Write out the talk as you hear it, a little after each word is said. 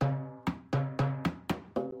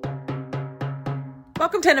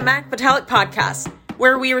Welcome to the Mac Metallic Podcast,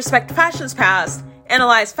 where we respect fashion's past,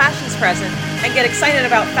 analyze fashion's present, and get excited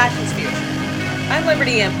about fashion's future. I'm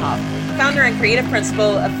Liberty Imhoff, founder and creative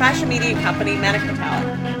principal of fashion media company Manic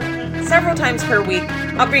Metallic. Several times per week,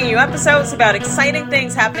 I'll bring you episodes about exciting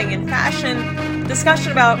things happening in fashion,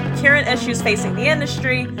 discussion about current issues facing the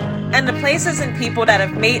industry, and the places and people that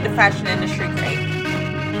have made the fashion industry great.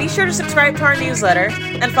 Be sure to subscribe to our newsletter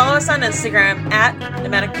and follow us on Instagram at the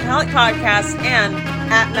Manic Metallic Podcast and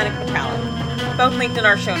at Manic Metallic, both linked in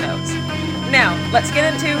our show notes. Now, let's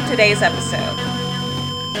get into today's episode.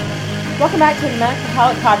 Welcome back to the Manic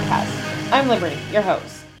Metallic Podcast. I'm Liberty, your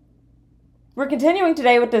host. We're continuing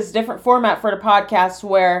today with this different format for the podcast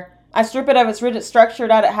where I strip it of its rigid structure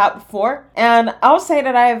that it had before, and I'll say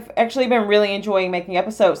that I've actually been really enjoying making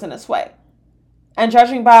episodes in this way. And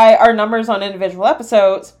judging by our numbers on individual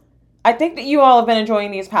episodes, I think that you all have been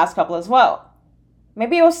enjoying these past couple as well.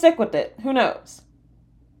 Maybe you'll stick with it, who knows?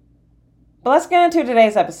 But let's get into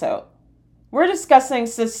today's episode. We're discussing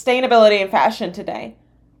sustainability in fashion today.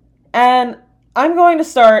 And I'm going to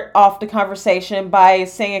start off the conversation by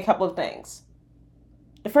saying a couple of things.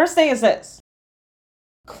 The first thing is this.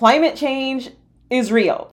 Climate change is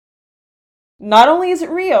real. Not only is it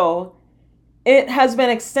real, it has been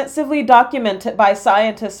extensively documented by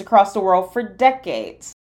scientists across the world for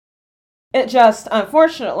decades. It just,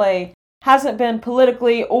 unfortunately, hasn't been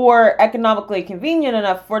politically or economically convenient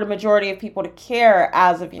enough for the majority of people to care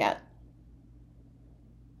as of yet.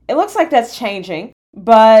 It looks like that's changing,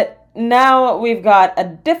 but now we've got a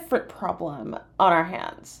different problem on our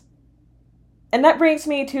hands. And that brings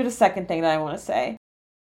me to the second thing that I want to say.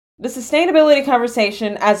 The sustainability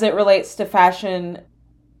conversation as it relates to fashion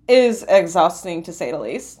is exhausting, to say the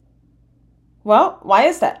least. Well, why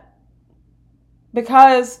is that?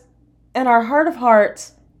 Because in our heart of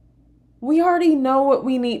hearts, we already know what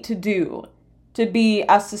we need to do to be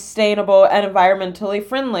as sustainable and environmentally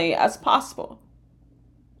friendly as possible.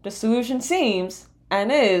 The solution seems,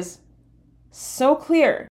 and is, so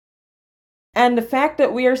clear. And the fact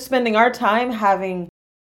that we are spending our time having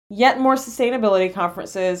yet more sustainability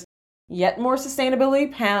conferences, yet more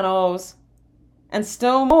sustainability panels, and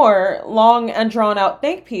still more long and drawn out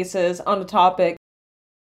think pieces on the topic,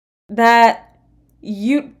 that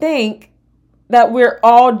you'd think that we're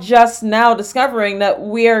all just now discovering that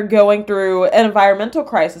we're going through an environmental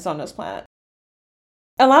crisis on this planet.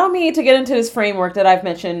 Allow me to get into this framework that I've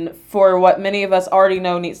mentioned for what many of us already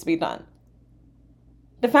know needs to be done.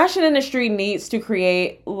 The fashion industry needs to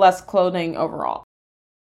create less clothing overall,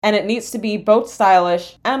 and it needs to be both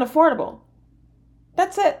stylish and affordable.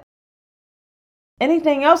 That's it.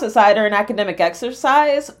 Anything else is either an academic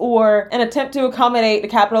exercise or an attempt to accommodate the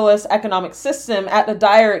capitalist economic system at the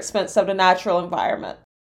dire expense of the natural environment.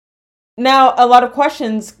 Now, a lot of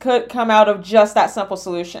questions could come out of just that simple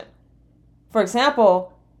solution. For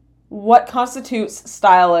example, what constitutes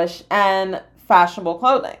stylish and fashionable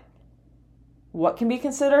clothing? What can be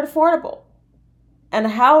considered affordable? And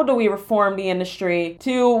how do we reform the industry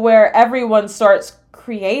to where everyone starts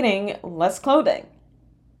creating less clothing?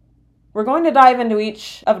 We're going to dive into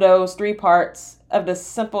each of those three parts of this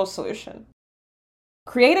simple solution.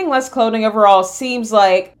 Creating less clothing overall seems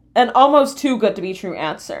like an almost too good to be true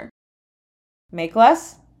answer. Make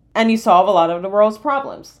less, and you solve a lot of the world's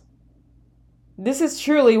problems. This is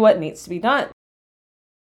truly what needs to be done.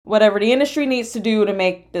 Whatever the industry needs to do to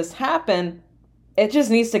make this happen, it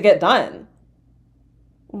just needs to get done.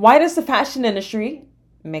 Why does the fashion industry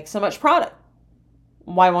make so much product?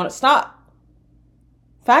 Why won't it stop?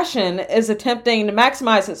 Fashion is attempting to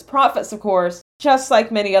maximize its profits, of course, just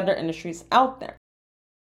like many other industries out there.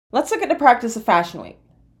 Let's look at the practice of Fashion Week.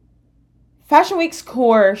 Fashion Week's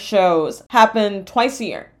core shows happen twice a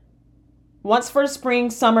year. Once for the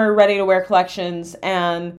spring, summer ready-to-wear collections,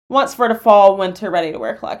 and once for the fall, winter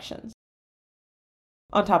ready-to-wear collections.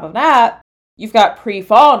 On top of that, you've got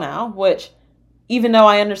pre-fall now, which, even though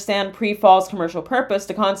I understand pre-fall's commercial purpose,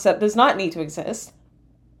 the concept does not need to exist.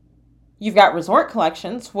 You've got resort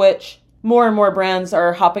collections, which more and more brands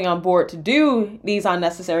are hopping on board to do these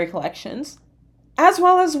unnecessary collections, as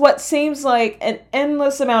well as what seems like an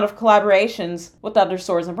endless amount of collaborations with other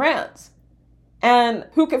stores and brands. And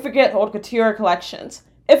who could forget haute couture collections,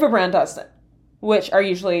 if a brand does them, which are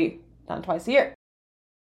usually done twice a year.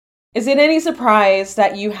 Is it any surprise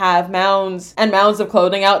that you have mounds and mounds of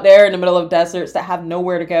clothing out there in the middle of deserts that have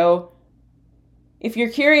nowhere to go? If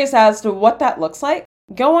you're curious as to what that looks like,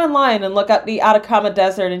 go online and look up the Atacama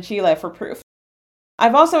Desert in Chile for proof.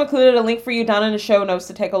 I've also included a link for you down in the show notes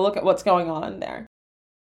to take a look at what's going on there.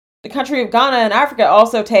 The country of Ghana in Africa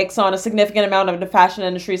also takes on a significant amount of the fashion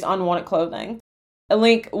industry's unwanted clothing. A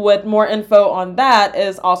link with more info on that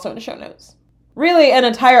is also in the show notes. Really, an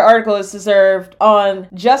entire article is deserved on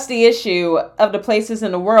just the issue of the places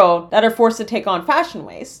in the world that are forced to take on fashion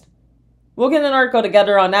waste. We'll get an article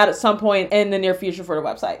together on that at some point in the near future for the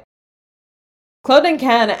website. Clothing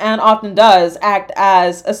can and often does act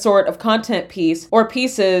as a sort of content piece or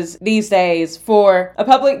pieces these days for a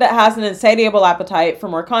public that has an insatiable appetite for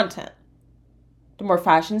more content. The more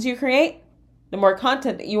fashions you create, the more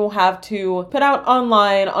content that you will have to put out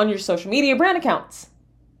online on your social media brand accounts.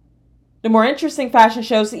 The more interesting fashion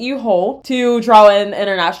shows that you hold to draw in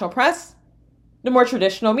international press, the more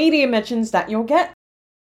traditional media mentions that you'll get.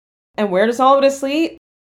 And where does all of this lead?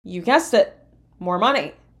 You guessed it, more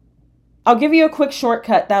money. I'll give you a quick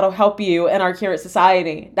shortcut that'll help you in our current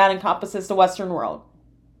society that encompasses the Western world.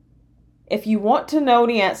 If you want to know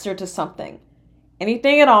the answer to something,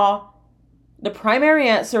 anything at all, the primary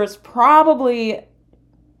answer is probably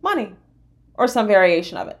money or some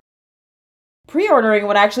variation of it. Pre-ordering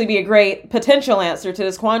would actually be a great potential answer to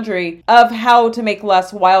this quandary of how to make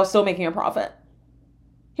less while still making a profit.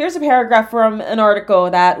 Here's a paragraph from an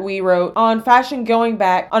article that we wrote on fashion going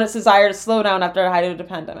back on its desire to slow down after the height of the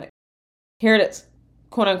pandemic. Here it is,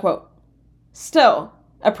 quote unquote. Still,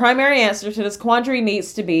 a primary answer to this quandary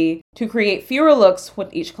needs to be to create fewer looks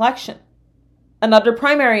with each collection. Another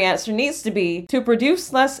primary answer needs to be to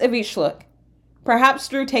produce less of each look, perhaps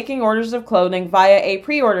through taking orders of clothing via a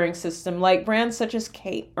pre-ordering system like brands such as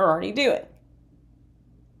Kate are already doing.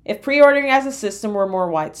 If pre-ordering as a system were more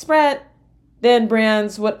widespread, then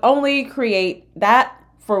brands would only create that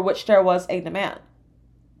for which there was a demand.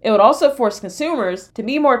 It would also force consumers to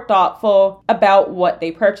be more thoughtful about what they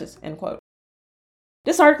purchase, end quote.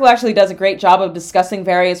 This article actually does a great job of discussing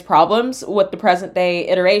various problems with the present day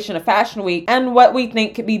iteration of Fashion Week and what we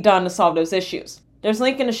think could be done to solve those issues. There's a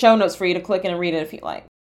link in the show notes for you to click in and read it if you like.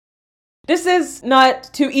 This is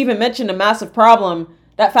not to even mention the massive problem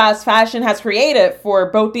that fast fashion has created for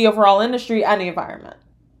both the overall industry and the environment.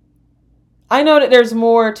 I know that there's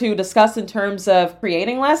more to discuss in terms of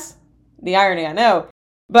creating less, the irony I know,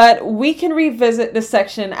 but we can revisit this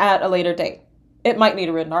section at a later date. It might need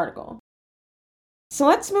a written article. So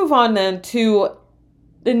let's move on then to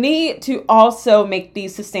the need to also make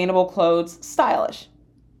these sustainable clothes stylish.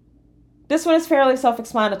 This one is fairly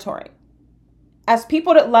self-explanatory. As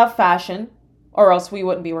people that love fashion, or else we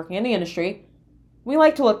wouldn't be working in the industry, we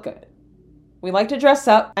like to look good. We like to dress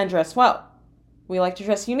up and dress well. We like to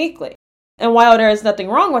dress uniquely. And while there is nothing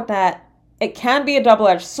wrong with that, it can be a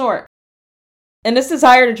double-edged sword. In this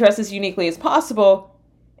desire to dress as uniquely as possible,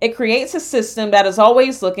 it creates a system that is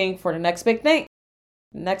always looking for the next big thing,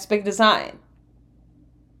 the next big design.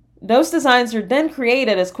 Those designs are then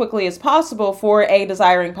created as quickly as possible for a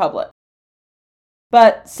desiring public.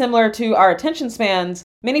 But similar to our attention spans,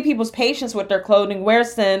 many people's patience with their clothing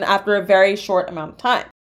wears thin after a very short amount of time.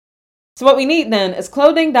 So what we need then is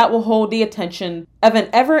clothing that will hold the attention of an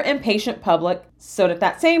ever impatient public so that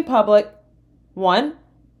that same public, 1,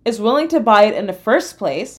 is willing to buy it in the first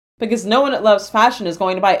place because no one that loves fashion is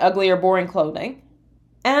going to buy ugly or boring clothing,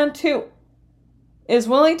 and 2, is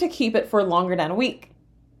willing to keep it for longer than a week,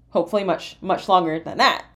 hopefully much, much longer than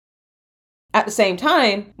that. At the same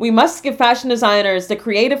time, we must give fashion designers the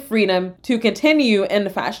creative freedom to continue in the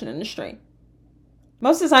fashion industry.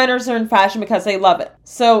 Most designers are in fashion because they love it,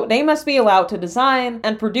 so they must be allowed to design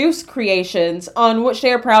and produce creations on which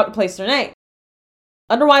they are proud to place their name.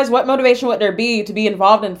 Otherwise, what motivation would there be to be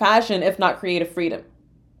involved in fashion if not creative freedom?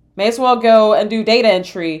 May as well go and do data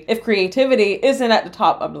entry if creativity isn't at the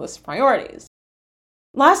top of the list of priorities.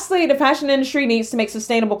 Lastly, the fashion industry needs to make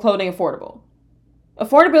sustainable clothing affordable.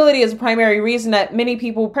 Affordability is a primary reason that many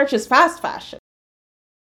people purchase fast fashion.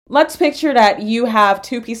 Let's picture that you have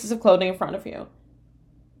 2 pieces of clothing in front of you.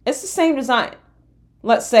 It's the same design.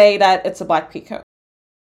 Let's say that it's a black peacoat.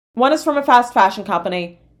 One is from a fast fashion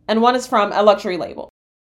company, and one is from a luxury label.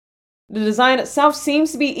 The design itself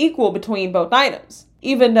seems to be equal between both items,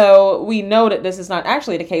 even though we know that this is not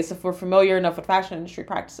actually the case if we're familiar enough with fashion industry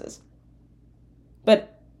practices.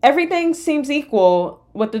 But everything seems equal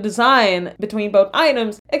with the design between both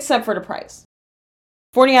items except for the price.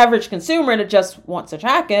 For the average consumer that just wants a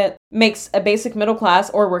jacket, makes a basic middle class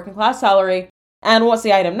or working class salary, and wants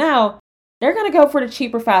the item now, they're going to go for the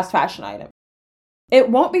cheaper fast fashion item. It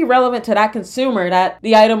won't be relevant to that consumer that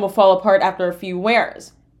the item will fall apart after a few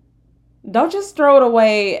wears. They'll just throw it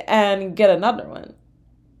away and get another one.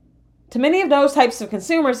 To many of those types of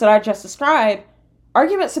consumers that I just described,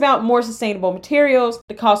 arguments about more sustainable materials,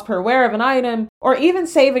 the cost per wear of an item, or even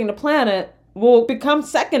saving the planet will become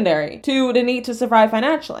secondary to the need to survive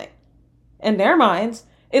financially. In their minds,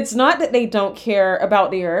 It's not that they don't care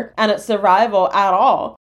about the earth and its survival at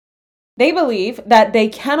all. They believe that they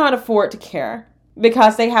cannot afford to care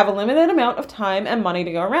because they have a limited amount of time and money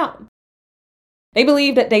to go around. They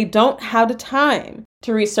believe that they don't have the time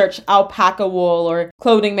to research alpaca wool or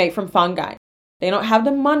clothing made from fungi. They don't have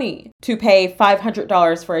the money to pay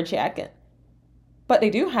 $500 for a jacket. But they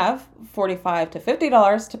do have $45 to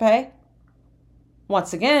 $50 to pay.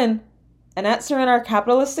 Once again, an answer in our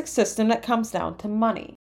capitalistic system that comes down to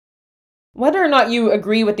money. Whether or not you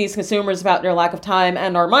agree with these consumers about their lack of time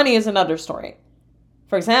and or money is another story.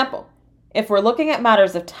 For example, if we're looking at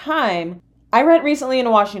matters of time, I read recently in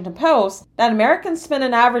the Washington Post that Americans spend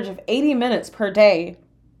an average of 80 minutes per day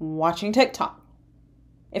watching TikTok.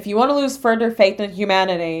 If you want to lose further faith in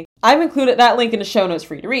humanity, I've included that link in the show notes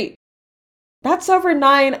for you to read. That's over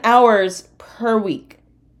 9 hours per week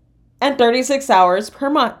and 36 hours per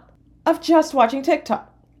month of just watching TikTok.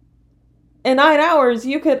 In 9 hours,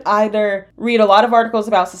 you could either read a lot of articles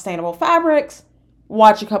about sustainable fabrics,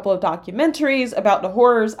 watch a couple of documentaries about the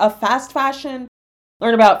horrors of fast fashion,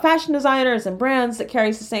 learn about fashion designers and brands that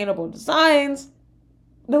carry sustainable designs.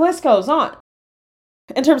 The list goes on.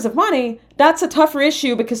 In terms of money, that's a tougher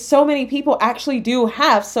issue because so many people actually do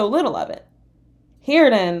have so little of it. Here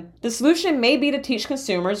then, the solution may be to teach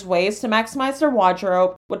consumers ways to maximize their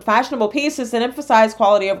wardrobe with fashionable pieces that emphasize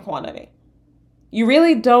quality over quantity. You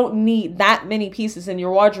really don't need that many pieces in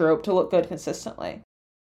your wardrobe to look good consistently.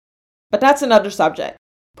 But that's another subject.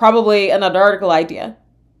 Probably another article idea.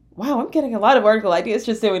 Wow, I'm getting a lot of article ideas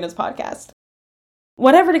just doing this podcast.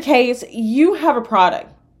 Whatever the case, you have a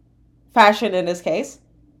product, fashion in this case,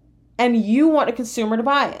 and you want a consumer to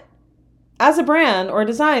buy it. As a brand or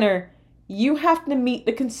designer, you have to meet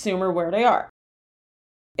the consumer where they are.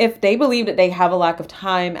 If they believe that they have a lack of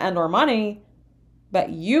time and or money, but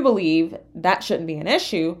you believe that shouldn't be an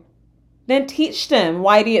issue, then teach them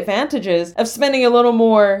why the advantages of spending a little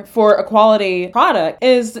more for a quality product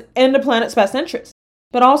is in the planet's best interest.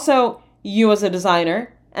 But also, you as a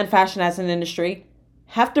designer and fashion as an industry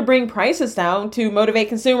have to bring prices down to motivate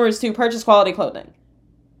consumers to purchase quality clothing.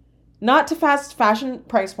 Not to fast fashion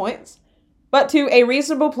price points, but to a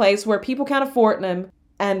reasonable place where people can afford them,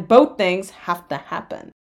 and both things have to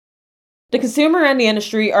happen. The consumer and the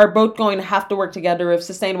industry are both going to have to work together if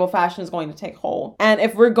sustainable fashion is going to take hold, and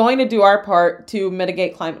if we're going to do our part to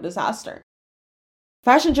mitigate climate disaster.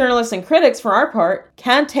 Fashion journalists and critics, for our part,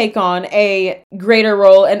 can take on a greater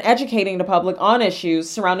role in educating the public on issues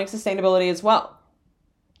surrounding sustainability as well.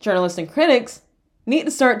 Journalists and critics need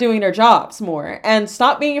to start doing their jobs more and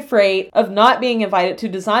stop being afraid of not being invited to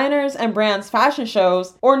designers and brands' fashion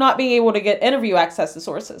shows or not being able to get interview access to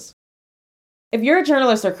sources. If you're a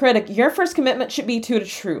journalist or critic, your first commitment should be to the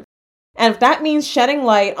truth. And if that means shedding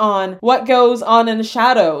light on what goes on in the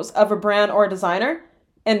shadows of a brand or designer,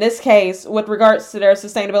 in this case, with regards to their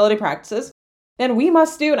sustainability practices, then we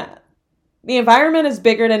must do that. The environment is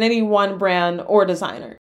bigger than any one brand or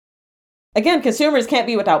designer. Again, consumers can't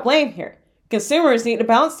be without blame here. Consumers need to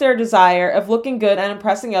balance their desire of looking good and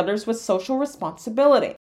impressing others with social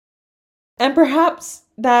responsibility. And perhaps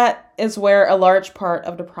that is where a large part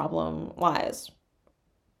of the problem lies.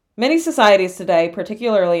 Many societies today,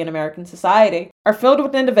 particularly in American society, are filled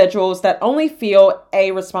with individuals that only feel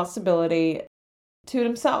a responsibility to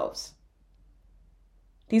themselves.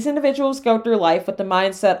 These individuals go through life with the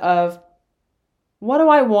mindset of, what do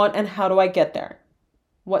I want and how do I get there?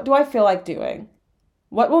 What do I feel like doing?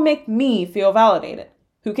 What will make me feel validated?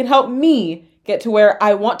 Who can help me get to where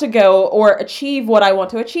I want to go or achieve what I want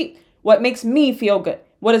to achieve? What makes me feel good?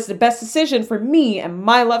 What is the best decision for me and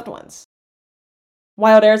my loved ones?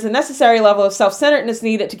 While there's a necessary level of self-centeredness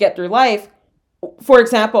needed to get through life, for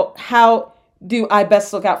example, how do I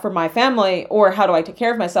best look out for my family or how do I take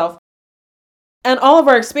care of myself? And all of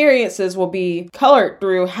our experiences will be colored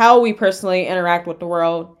through how we personally interact with the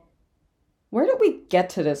world. Where did we get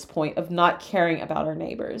to this point of not caring about our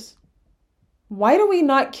neighbors? Why do we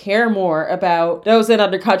not care more about those in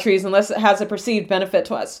other countries unless it has a perceived benefit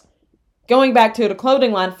to us? Going back to the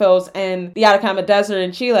clothing landfills in the Atacama Desert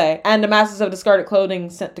in Chile and the masses of discarded clothing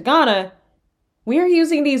sent to Ghana, we are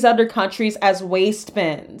using these other countries as waste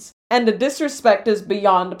bins. And the disrespect is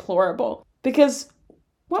beyond deplorable. Because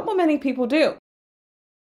what will many people do?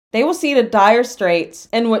 They will see the dire straits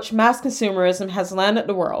in which mass consumerism has landed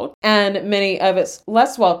the world and many of its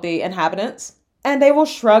less wealthy inhabitants, and they will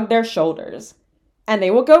shrug their shoulders. And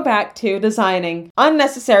they will go back to designing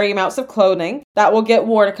unnecessary amounts of clothing that will get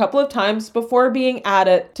worn a couple of times before being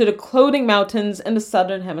added to the clothing mountains in the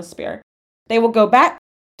southern hemisphere. They will go back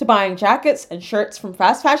to buying jackets and shirts from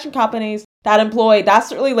fast fashion companies that employ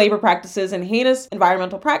dastardly labor practices and heinous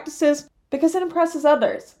environmental practices because it impresses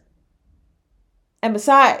others. And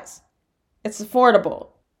besides, it's affordable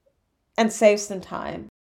and saves some time.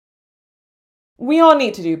 We all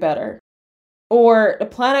need to do better, or the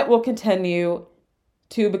planet will continue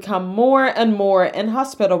to become more and more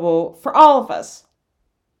inhospitable for all of us.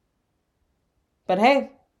 But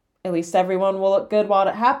hey, at least everyone will look good while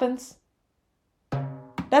it happens.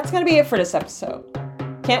 That's going to be it for this episode.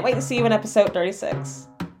 Can't wait to see you in episode 36.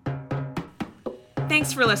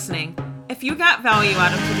 Thanks for listening. If you got value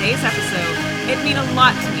out of today's episode, it'd mean a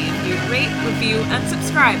lot to me if you'd rate, review, and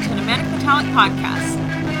subscribe to the Manic Metallic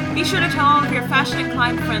Podcast. Be sure to tell all of your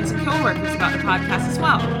fashion-inclined friends and coworkers about the podcast as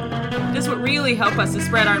well. This would really help us to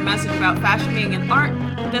spread our message about fashion being an art,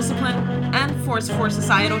 discipline, and force for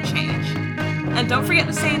societal change. And don't forget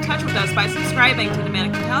to stay in touch with us by subscribing to the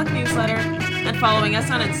Manic Metallic newsletter and following us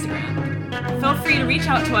on Instagram. Feel free to reach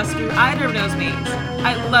out to us through either of those means.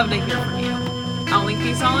 I'd love to hear from you. I'll link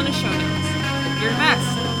these all in the show notes. You're the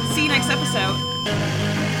best. See you next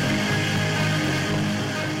episode.